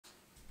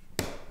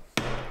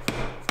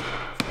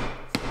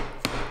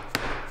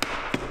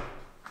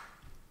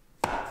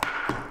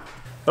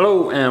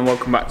Hello and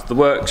welcome back to the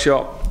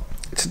workshop.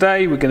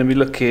 Today we're going to be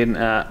looking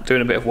at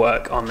doing a bit of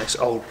work on this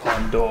old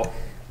pine door.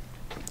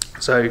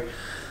 So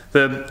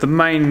the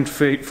main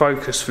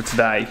focus for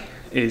today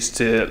is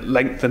to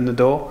lengthen the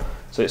door.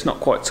 So it's not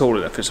quite tall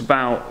enough, it's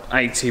about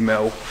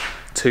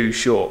 80mm too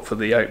short for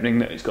the opening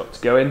that it's got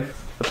to go in.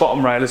 The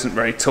bottom rail isn't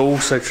very tall,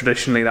 so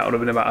traditionally that would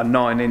have been about a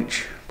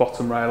 9-inch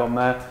bottom rail on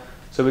there.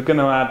 So we're going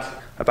to add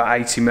about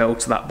 80mm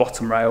to that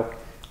bottom rail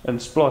and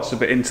splice a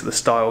bit into the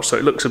stile so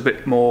it looks a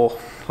bit more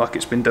like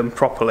it's been done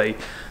properly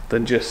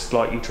than just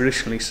like you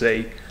traditionally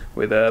see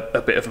with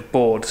a bit of a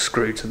board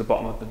screwed to the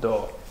bottom of the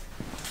door.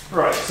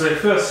 Right, so the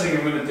first thing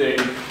I'm going to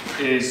do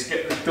is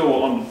get the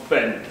door on the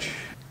bench.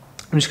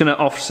 I'm just going to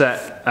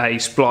offset a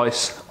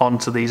splice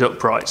onto these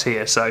uprights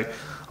here, so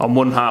on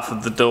one half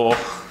of the door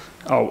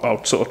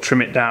I'll sort of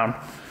trim it down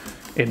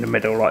in the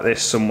middle like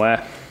this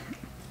somewhere.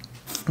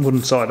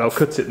 One side I'll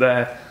cut it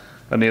there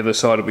and the other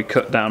side will be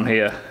cut down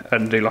here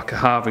and do like a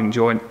halving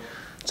joint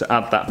to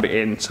add that bit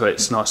in so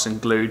it's nice and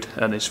glued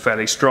and is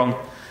fairly strong.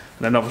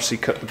 And then obviously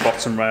cut the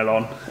bottom rail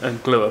on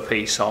and glue a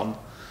piece on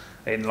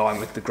in line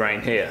with the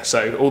grain here.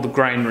 So all the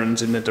grain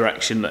runs in the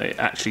direction that it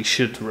actually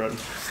should run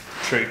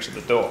true to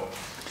the door.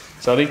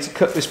 So I need to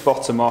cut this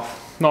bottom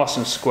off nice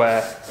and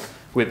square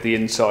with the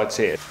insides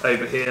here.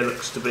 Over here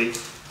looks to be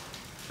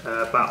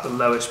about the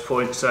lowest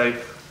point, so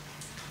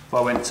if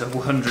I went to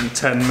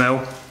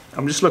 110mm,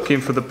 I'm just looking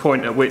for the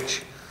point at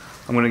which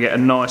I'm going to get a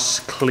nice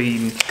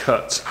clean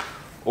cut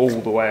all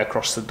the way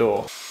across the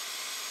door.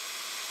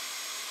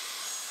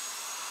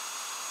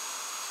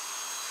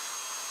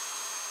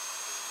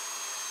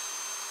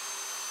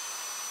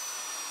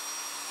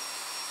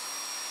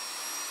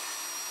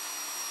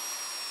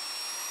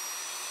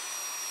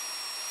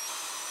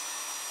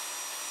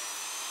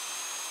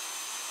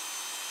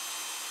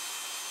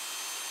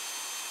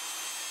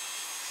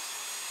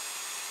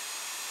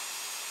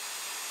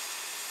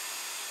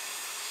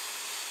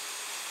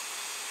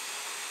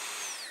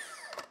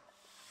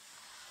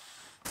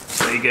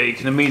 There you go, you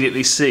can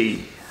immediately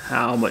see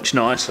how much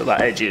nicer that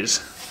edge is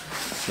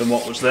than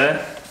what was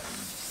there.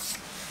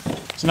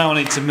 So now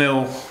I need to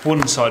mill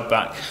one side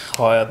back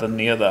higher than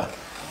the other.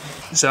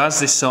 So as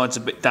this side's a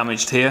bit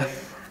damaged here,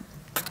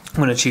 I'm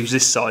going to choose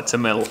this side to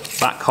mill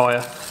back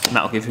higher, and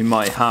that'll give me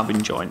my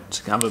halving joint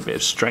to have a bit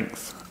of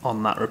strength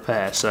on that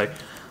repair. So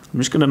I'm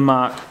just going to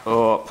mark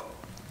up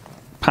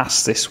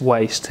past this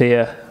waist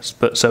here,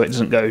 but so it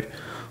doesn't go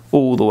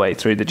all the way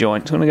through the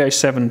joint. So I'm going to go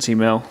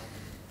 70mm.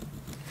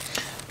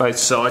 Both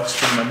sides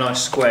from a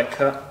nice square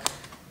cut,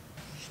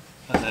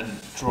 and then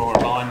draw a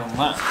line on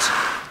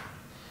that,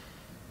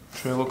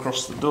 drill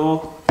across the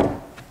door,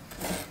 and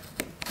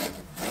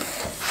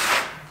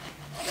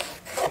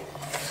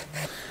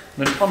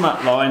then on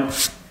that line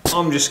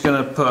I'm just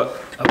going to put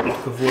a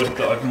block of wood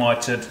that I've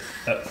mitered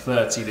at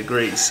 30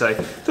 degrees, so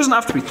it doesn't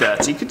have to be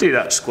 30, you could do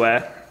that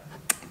square,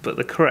 but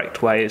the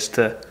correct way is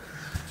to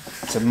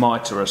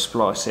miter a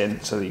splice in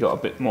so that you've got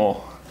a bit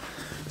more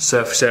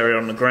surface area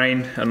on the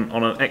grain, and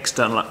on an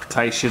external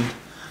application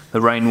the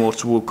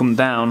rainwater will come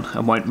down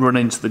and won't run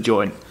into the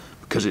joint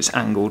because it's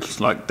angled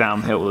like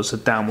downhill, there's a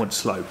downward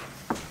slope.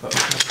 But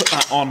I'll put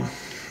that on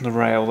the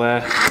rail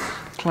there,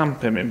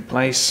 clamp him in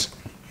place.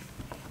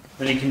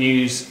 Then you can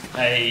use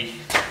a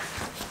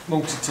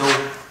multi-tool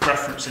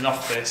referencing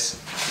off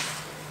this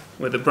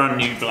with a brand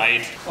new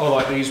blade. I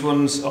like these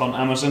ones on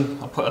Amazon,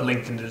 I'll put a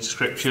link in the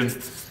description.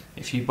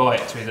 If you buy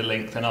it through the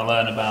link then I'll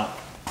earn about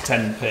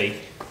 10p.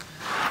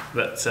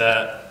 But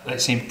they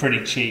seem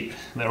pretty cheap,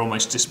 they're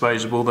almost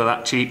disposable, they're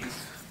that cheap,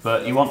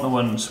 but you want the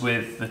ones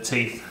with the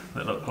teeth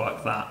that look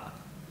like that.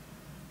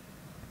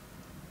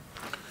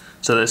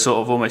 So they're sort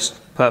of almost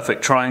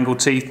perfect triangle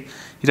teeth.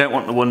 You don't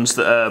want the ones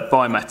that are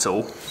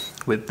bimetal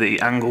with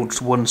the angled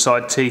one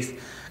side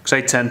teeth, because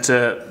they tend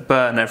to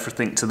burn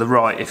everything to the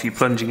right. If you're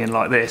plunging in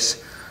like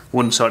this,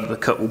 one side of the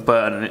cut will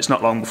burn, and it's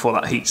not long before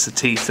that heats the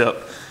teeth up,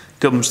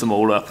 gums them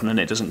all up, and then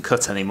it doesn't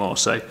cut anymore.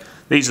 So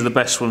these are the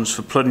best ones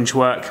for plunge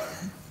work.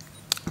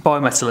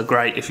 Bimetal are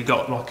great if you've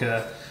got like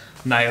a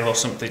nail or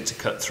something to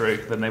cut through,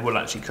 then they will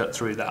actually cut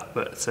through that,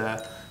 but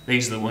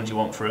these are the ones you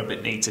want for a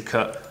bit neater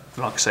cut.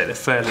 Like I say, they're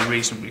fairly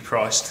reasonably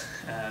priced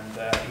and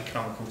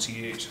economical to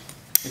use.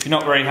 If you're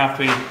not very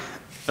happy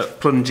at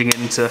plunging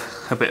into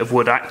a bit of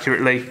wood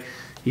accurately,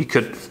 you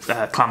could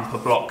clamp a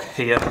block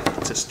here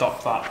to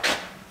stop that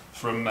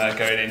from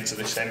going into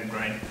this end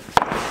grain.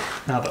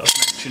 Now that I've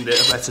mentioned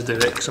it, I better do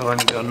it because I'll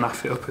only go and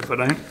naff it up if I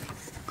don't.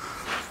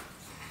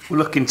 We're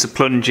looking to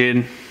plunge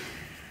in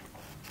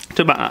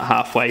to about that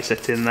halfway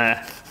set in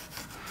there.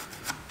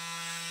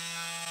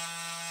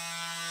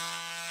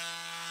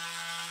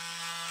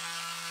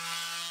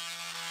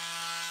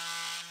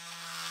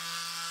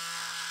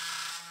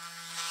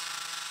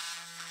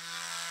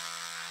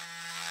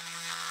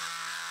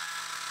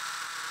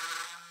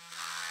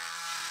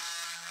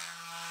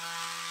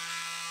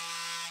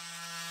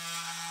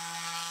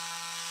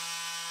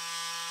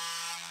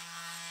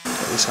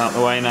 Get this out of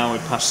the way now, we're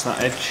past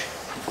that edge.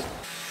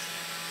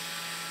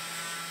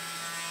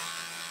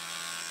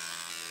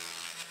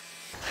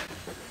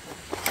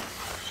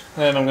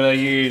 Then I'm going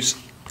to use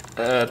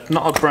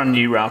not a brand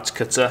new router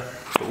cutter,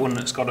 but one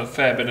that's got a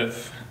fair bit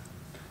of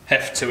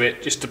heft to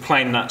it, just to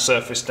plane that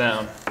surface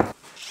down.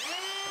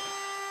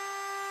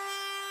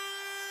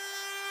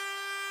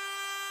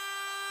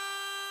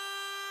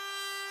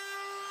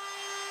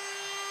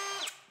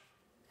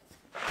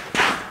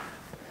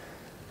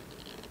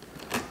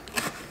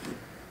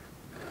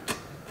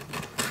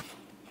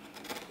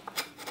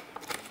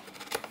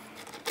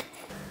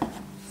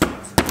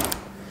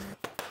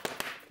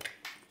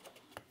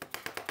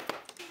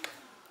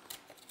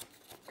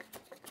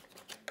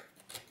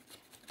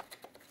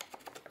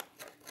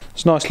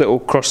 It's a nice little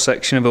cross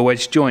section of a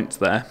wedge joint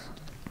there.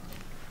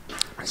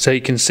 So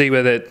you can see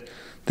where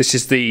this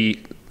is the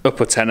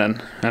upper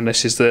tenon and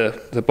this is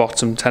the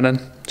bottom tenon.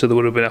 So there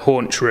would have been a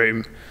haunch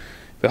room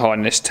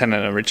behind this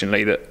tenon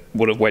originally that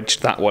would have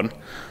wedged that one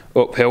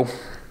uphill.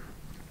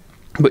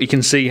 But you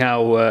can see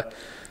how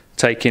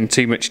taking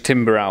too much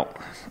timber out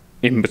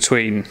in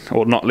between,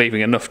 or not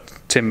leaving enough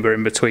timber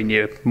in between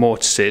your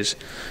mortises,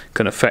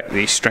 can affect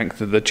the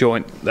strength of the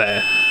joint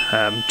there,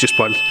 just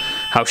by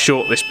how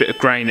short this bit of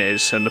grain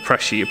is, and the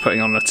pressure you're putting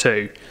on the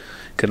two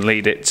can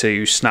lead it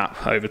to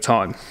snap over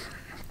time.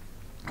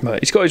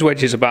 But he's got his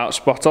wedges about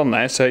spot on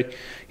there, so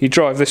you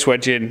drive this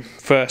wedge in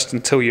first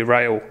until your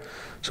rail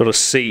sort of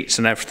seats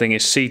and everything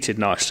is seated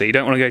nicely. You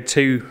don't want to go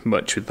too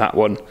much with that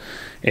one,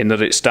 in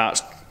that it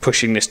starts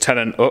pushing this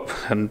tenon up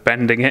and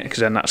bending it, because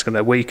then that's going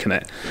to weaken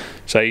it.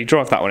 So you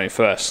drive that one in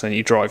first, then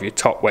you drive your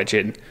top wedge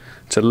in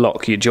to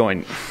lock your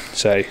joint.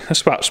 So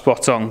that's about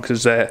spot on,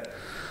 because they're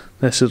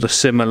sort of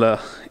similar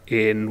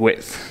in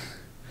width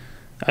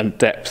and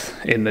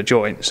depth in the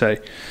joint. So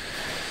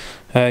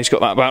he's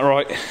got that about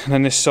right. And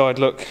then this side,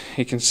 look,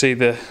 you can see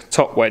the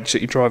top wedge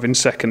that you drive in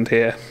second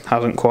here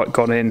hasn't quite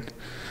gone in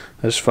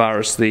as far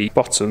as the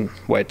bottom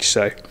wedge,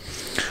 so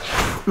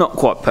not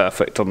quite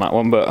perfect on that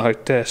one, but I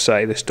dare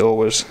say this door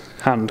was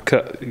hand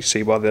cut. You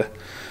see by the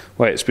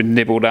way it's been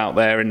nibbled out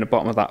there in the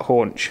bottom of that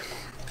haunch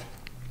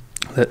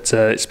that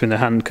it's been a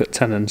hand cut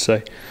tenon,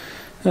 so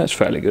that's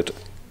fairly good.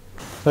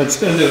 I'm just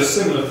going to do a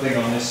similar thing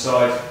on this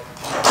side.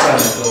 Turn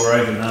the door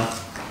over now.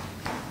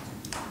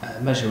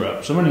 Measure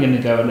up. So I'm only going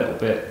to go a little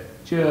bit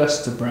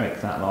just to break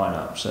that line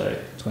up, so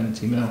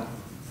 20mm.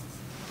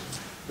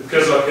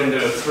 Because I can do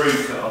a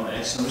through cut on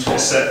this, I'm just going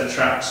to set the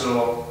track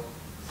saw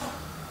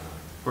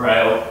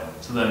rail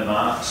to them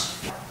marks.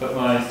 Put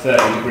my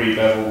 30°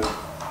 bevel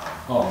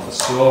on the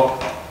saw.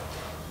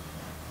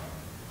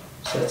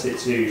 Set it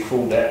to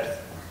full depth.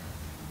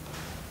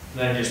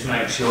 Then just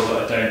make sure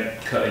that I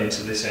don't cut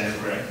into this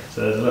end ring.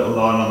 So there's a little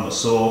line on the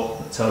saw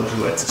that tells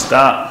you where to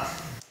start.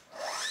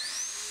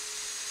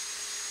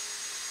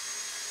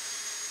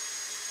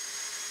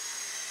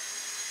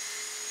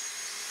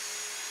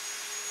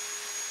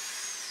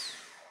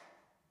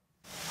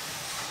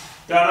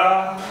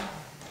 Ta-da!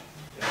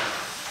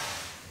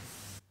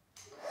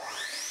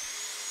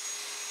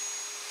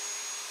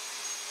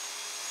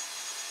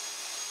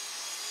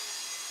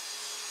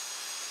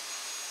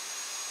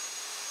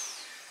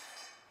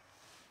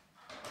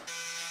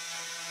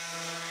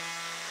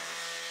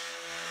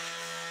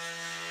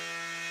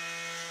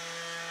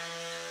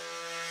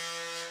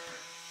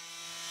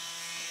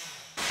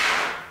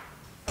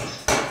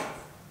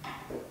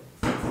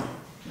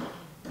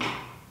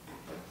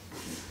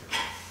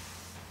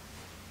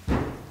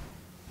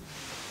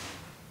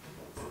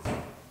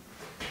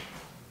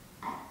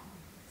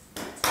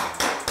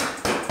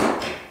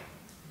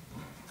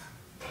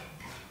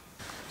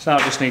 So now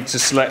I just need to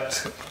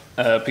select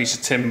a piece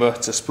of timber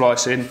to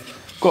splice in.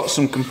 Got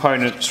some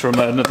components from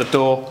another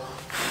door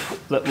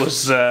that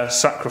was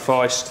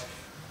sacrificed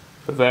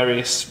for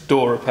various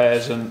door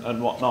repairs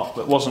and whatnot,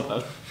 but wasn't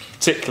a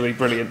particularly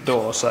brilliant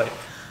door, so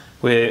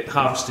we're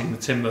harvesting the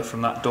timber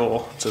from that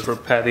door to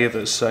repair the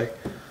others. So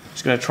I'm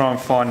just going to try and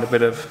find a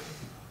bit of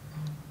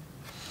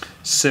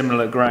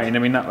similar grain. I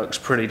mean, that looks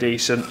pretty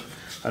decent,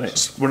 and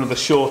it's one of the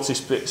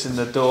shortest bits in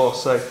the door,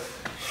 so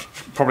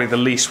probably the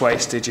least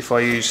wastage. If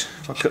I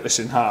cut this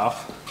in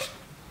half,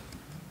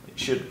 it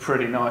should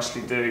pretty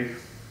nicely do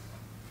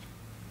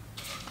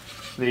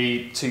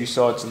the two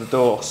sides of the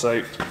door.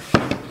 So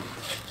I'm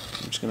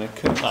just going to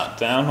cut that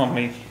down on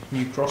my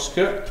new cross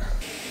cut.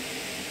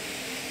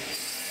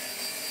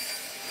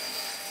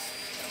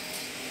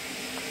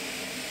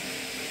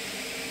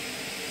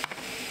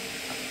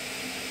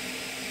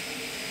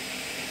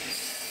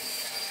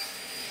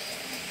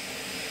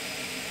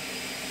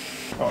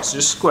 Right, so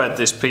just squared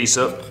this piece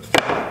up.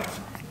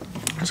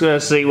 Just going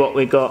to see what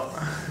we got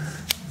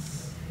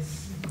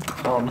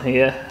on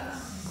here.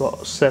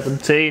 Got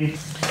 17.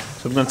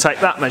 So I'm going to take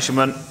that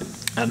measurement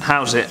and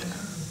house it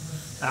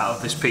out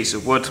of this piece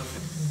of wood,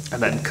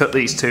 and then cut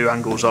these two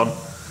angles on.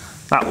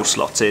 That will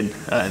slot in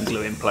and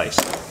glue in place.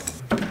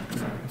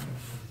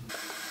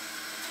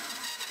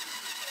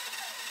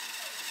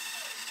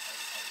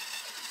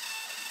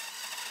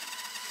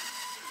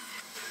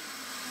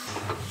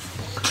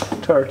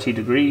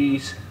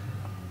 $30.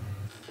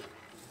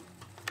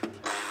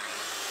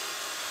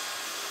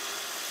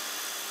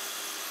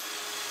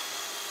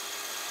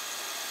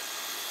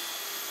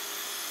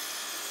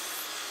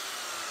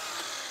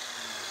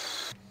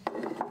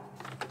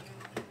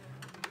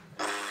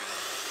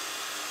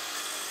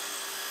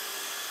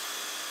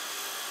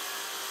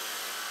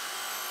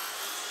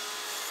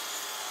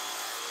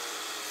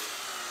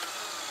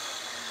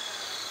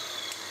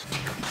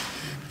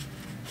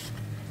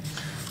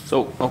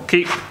 So I'll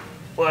keep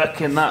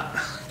working that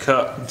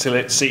cut until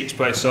it seats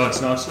both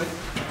sides nicely.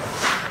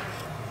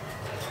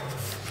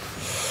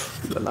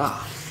 La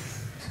la.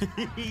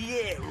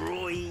 Yeah,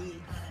 Roy.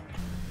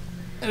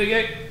 There we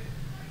go.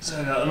 So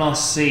I've got a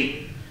nice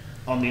seat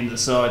on the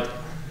underside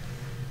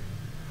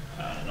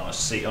and a nice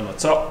seat on the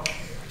top.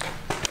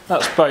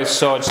 That's both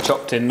sides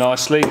chopped in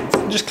nicely.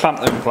 Just clamp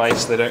them in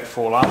place so they don't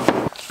fall out.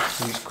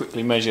 So just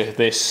quickly measure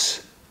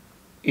this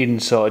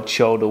inside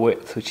shoulder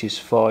width, which is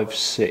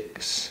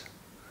 5'6".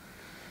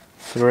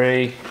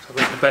 3. I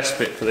think the best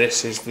bit for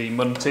this is the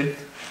munting.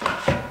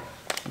 I'm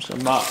just going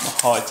to mark my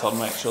height on,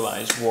 make sure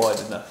that is wide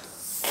enough.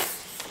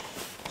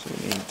 So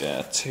we need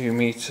 2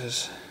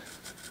 meters.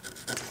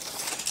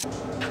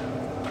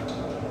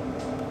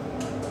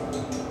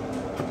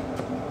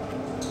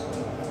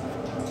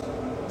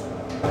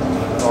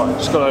 Right,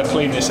 just got to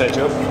clean this edge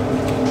up.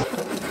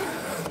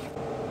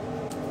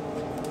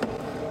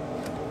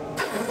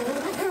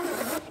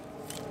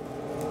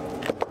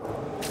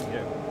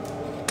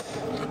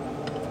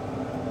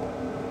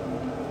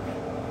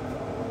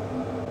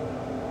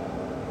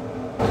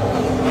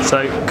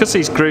 So, because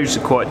these grooves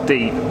are quite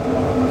deep,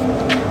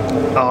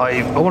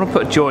 I want to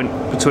put a joint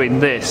between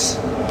this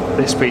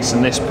piece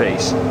and this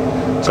piece.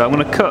 So I'm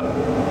going to cut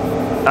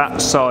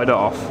that side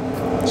off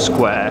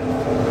square,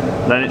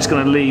 then it's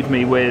going to leave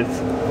me with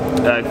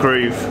a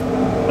groove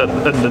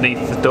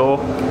underneath the door.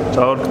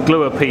 So I'll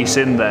glue a piece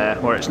in there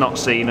where it's not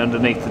seen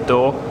underneath the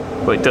door,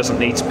 but it doesn't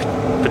need to be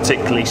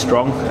particularly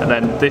strong, and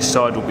then this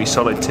side will be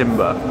solid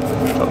timber,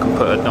 so I can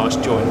put a nice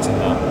joint in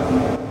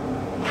there.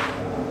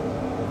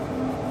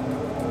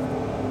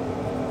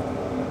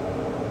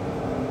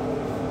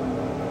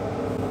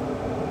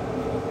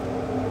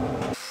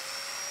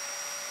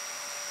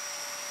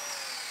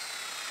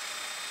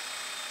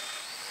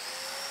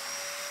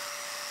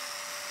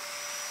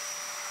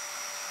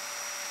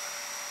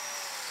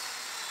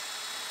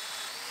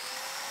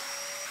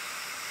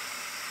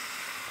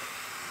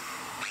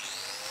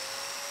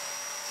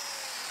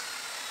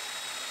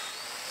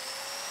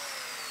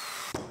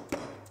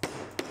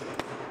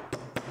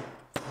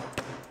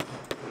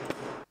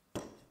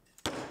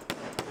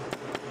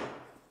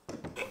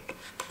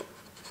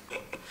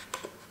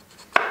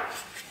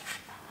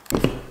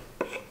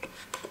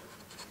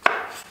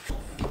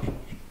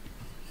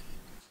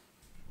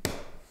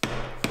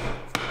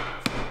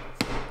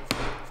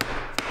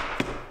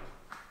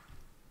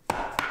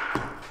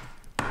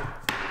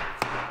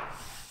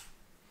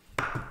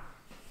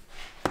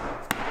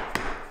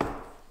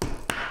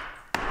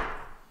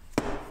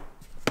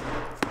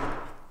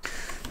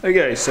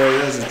 Okay, so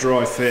there's a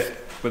dry fit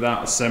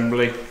without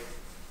assembly.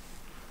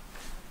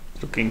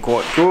 Looking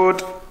quite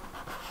good.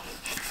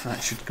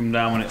 That should come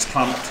down when it's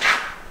clamped,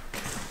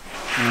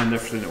 and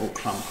everything will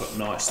clamp up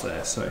nice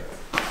there. So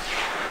I'm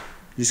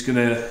just going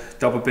to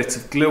dab a bit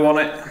of glue on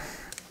it.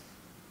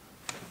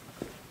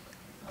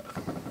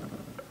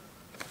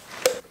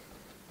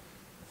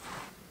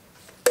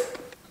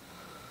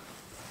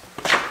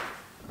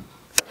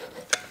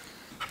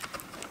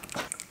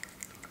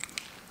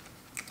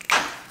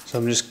 So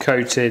I'm just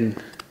coating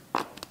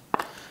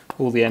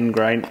all the end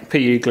grain.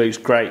 PU glue is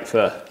great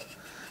for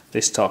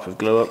this type of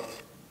glue up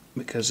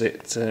because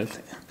it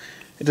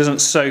doesn't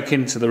soak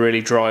into the really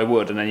dry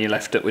wood and then you're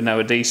left up with no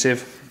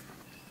adhesive.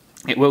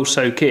 It will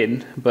soak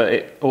in, but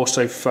it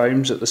also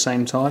foams at the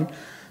same time.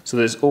 So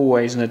there's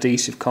always an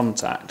adhesive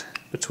contact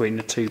between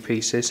the two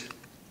pieces.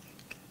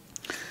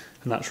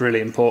 And that's really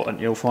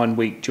important. You'll find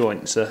weak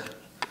joints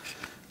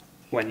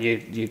when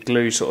your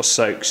glue sort of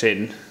soaks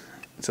in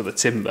to the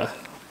timber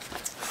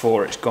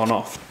before it's gone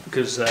off,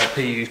 because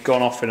PU's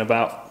gone off in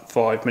about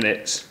 5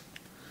 minutes.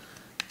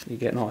 You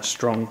get nice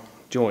strong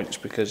joints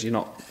because you're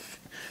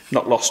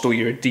not lost all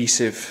your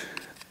adhesive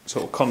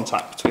sort of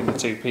contact between the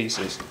two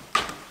pieces.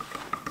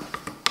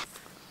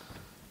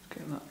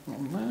 Get that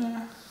on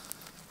there.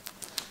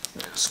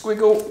 Little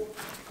squiggle.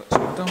 Put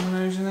some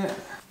dominoes in it.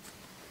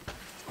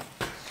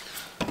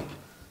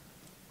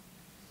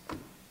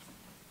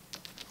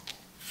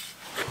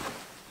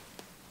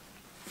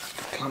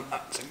 Clamp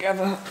that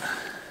together.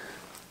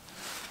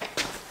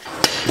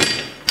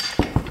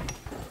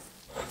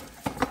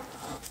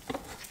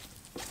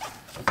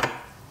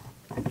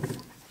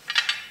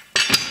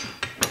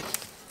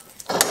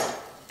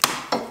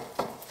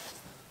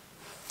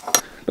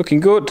 Looking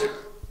good.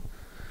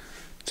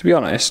 To be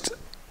honest,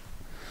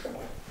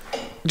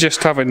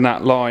 just having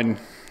that line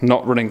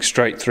not running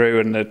straight through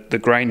and the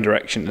grain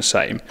direction the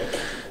same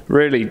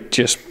really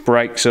just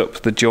breaks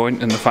up the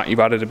joint, and the fact you've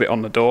added a bit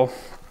on the door.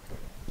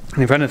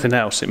 And if anything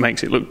else, it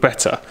makes it look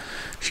better.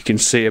 You can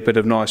see a bit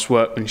of nice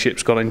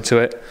workmanship's got into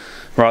it,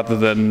 rather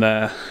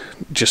than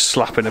just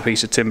slapping a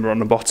piece of timber on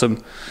the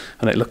bottom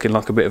and it looking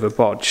like a bit of a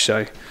bodge.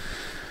 So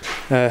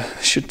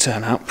should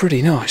turn out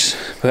pretty nice.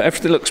 But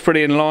everything looks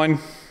pretty in line.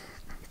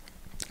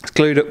 It's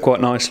glued up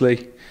quite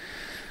nicely,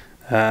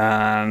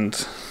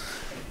 and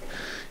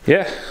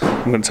yeah,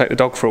 I'm going to take the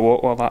dog for a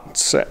walk while that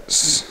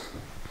sets.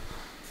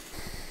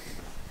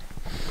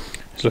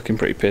 He's looking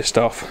pretty pissed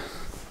off.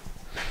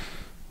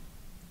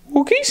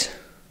 Walkies?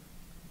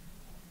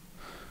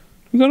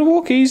 We got a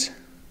walkies?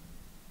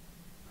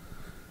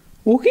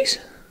 Walkies?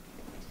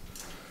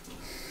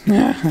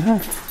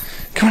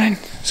 Come on in,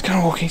 let's go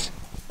on walkies.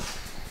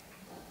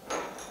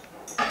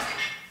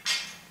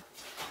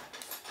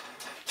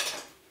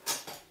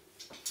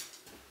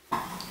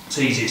 It's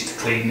easiest to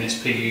clean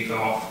this PU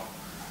off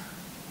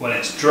when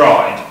it's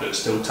dried but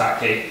still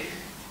tacky.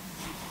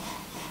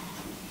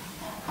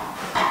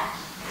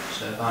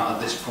 So about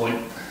at this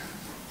point,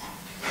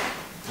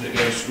 but it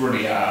goes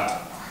really hard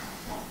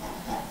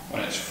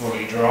when it's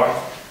fully dry.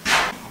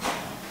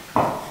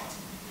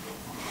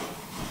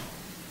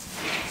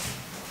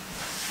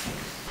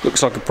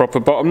 Looks like a proper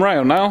bottom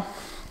rail now.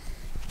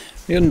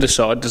 The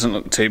underside doesn't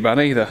look too bad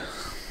either.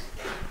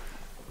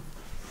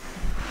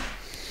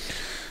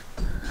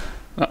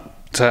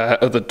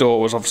 That other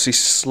door was obviously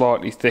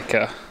slightly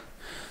thicker,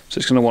 so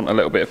it's going to want a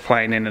little bit of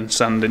planing and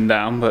sanding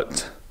down,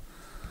 but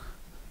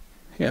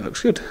yeah, it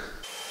looks good.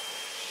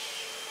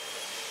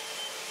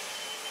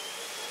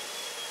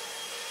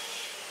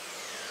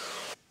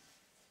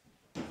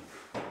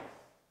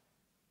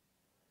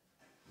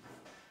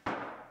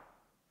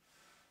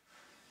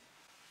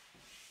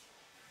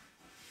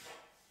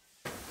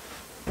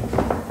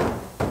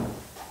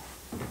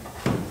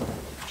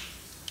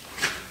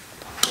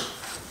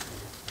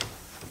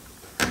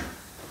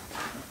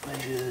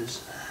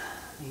 Measures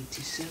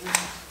 87.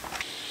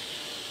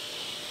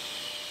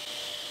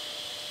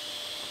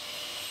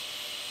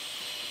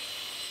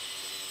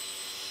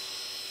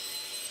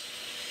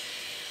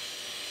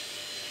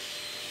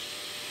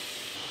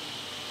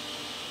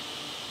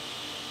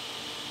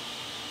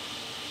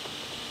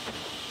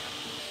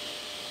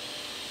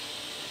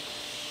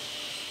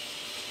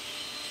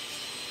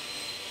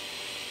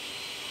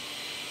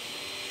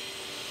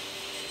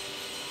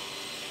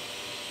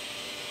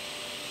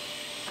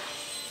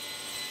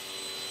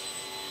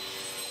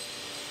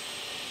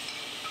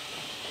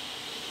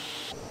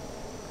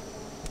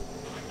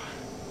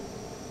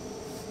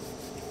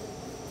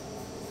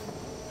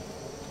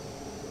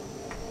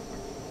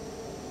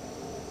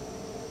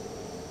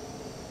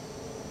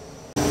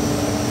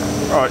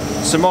 Right,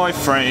 so my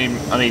frame,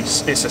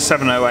 it's a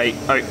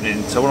 708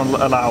 opening, so I want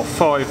to allow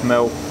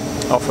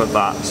 5mm off of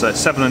that, so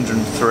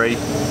 703,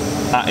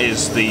 that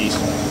is the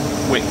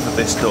width of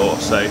this door,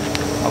 so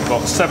I've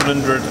got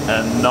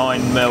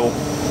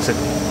 709mm to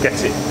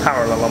get it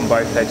parallel on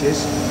both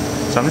edges,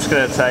 so I'm just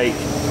going to take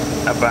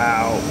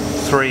about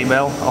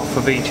 3mm off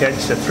of each edge,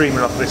 so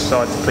 3mm off this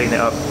side to clean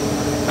it up,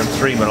 and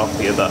 3mm off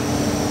the other,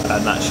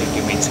 and that should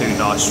give me two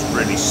nice,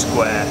 really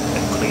square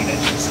and clean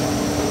edges.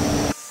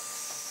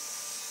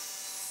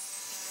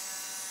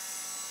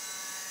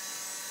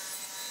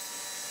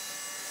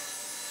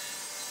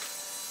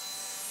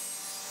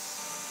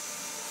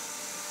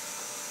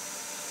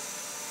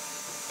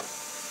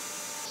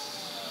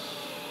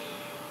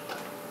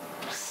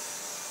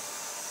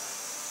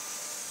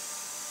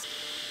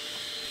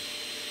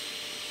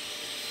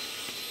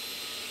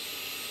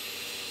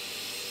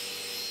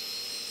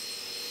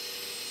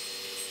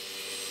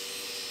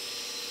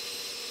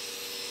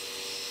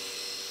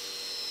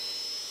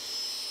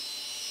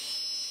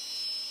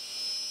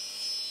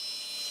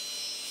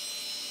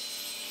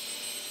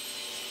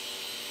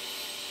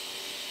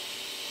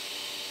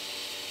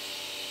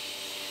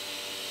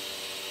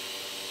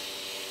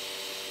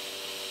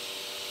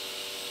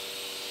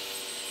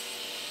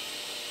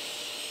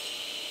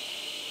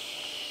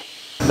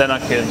 Then I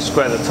can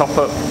square the top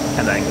up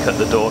and then cut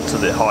the door to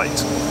the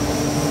height.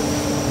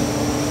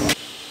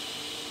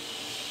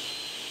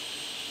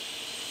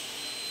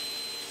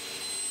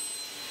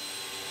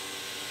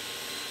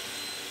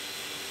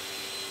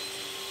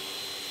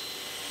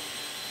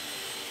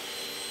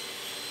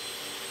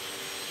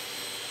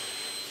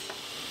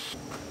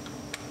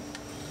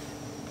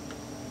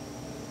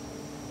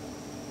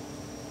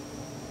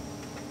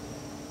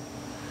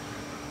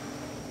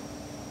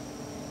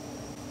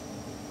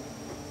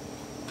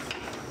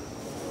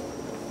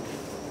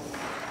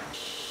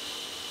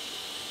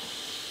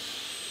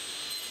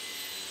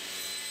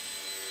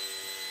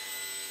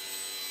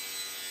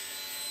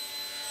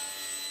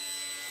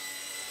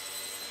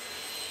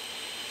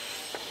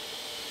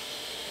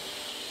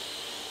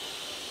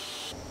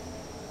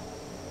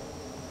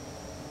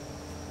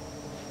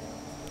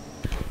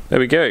 There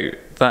we go,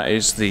 that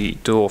is the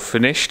door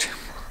finished.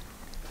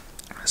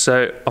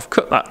 So I've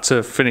cut that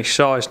to finished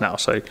size now,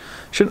 so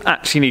shouldn't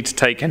actually need to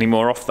take any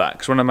more off that,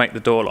 because when I make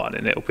the door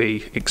lining it'll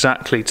be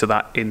exactly to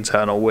that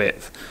internal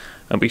width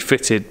and be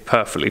fitted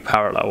perfectly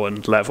parallel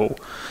and level.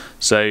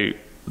 So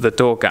the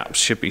door gaps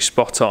should be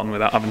spot on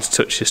without having to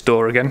touch this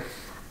door again.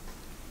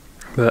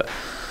 But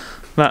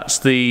that's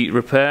the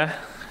repair.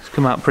 It's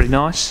come out pretty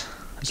nice.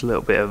 There's a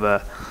little bit of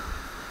a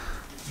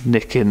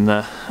nick in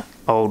the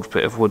old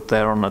bit of wood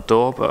there on the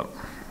door, but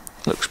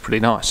looks pretty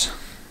nice.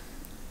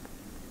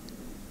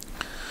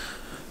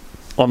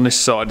 On this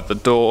side of the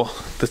door,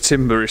 the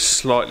timber is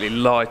slightly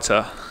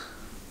lighter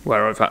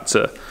where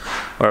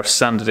I've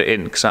sanded it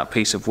in, because that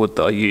piece of wood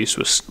that I used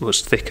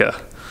was thicker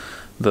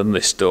than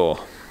this door.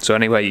 So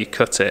anyway you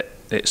cut it,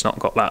 it's not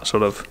got that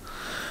sort of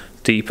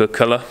deeper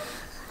colour.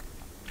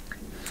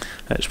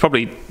 It's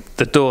probably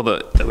the door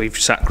that we've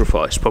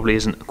sacrificed probably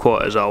isn't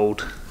quite as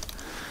old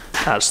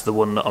as the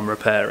one that I'm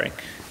repairing.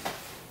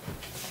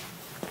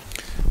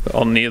 But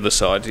on the other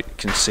side you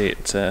can see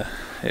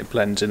it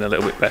blends in a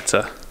little bit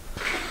better.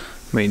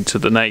 I mean, to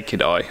the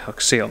naked eye, I can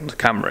see on the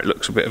camera it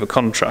looks a bit of a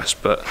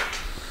contrast, but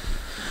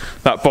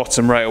that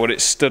bottom rail, when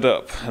it's stood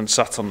up and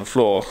sat on the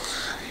floor,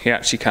 you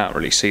actually can't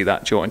really see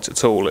that joint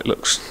at all. It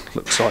looks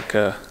like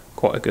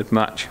quite a good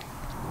match.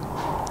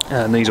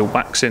 And these will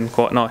wax in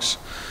quite nice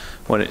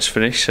when it's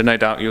finished, so no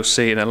doubt you'll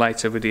see in a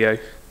later video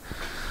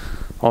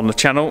on the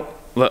channel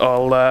that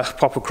I'll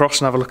pop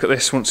across and have a look at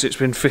this once it's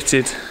been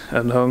fitted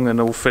and hung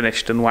and all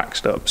finished and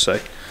waxed up. So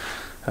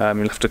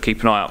you'll have to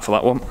keep an eye out for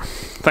that one.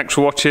 Thanks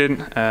for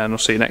watching, and I'll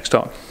see you next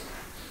time.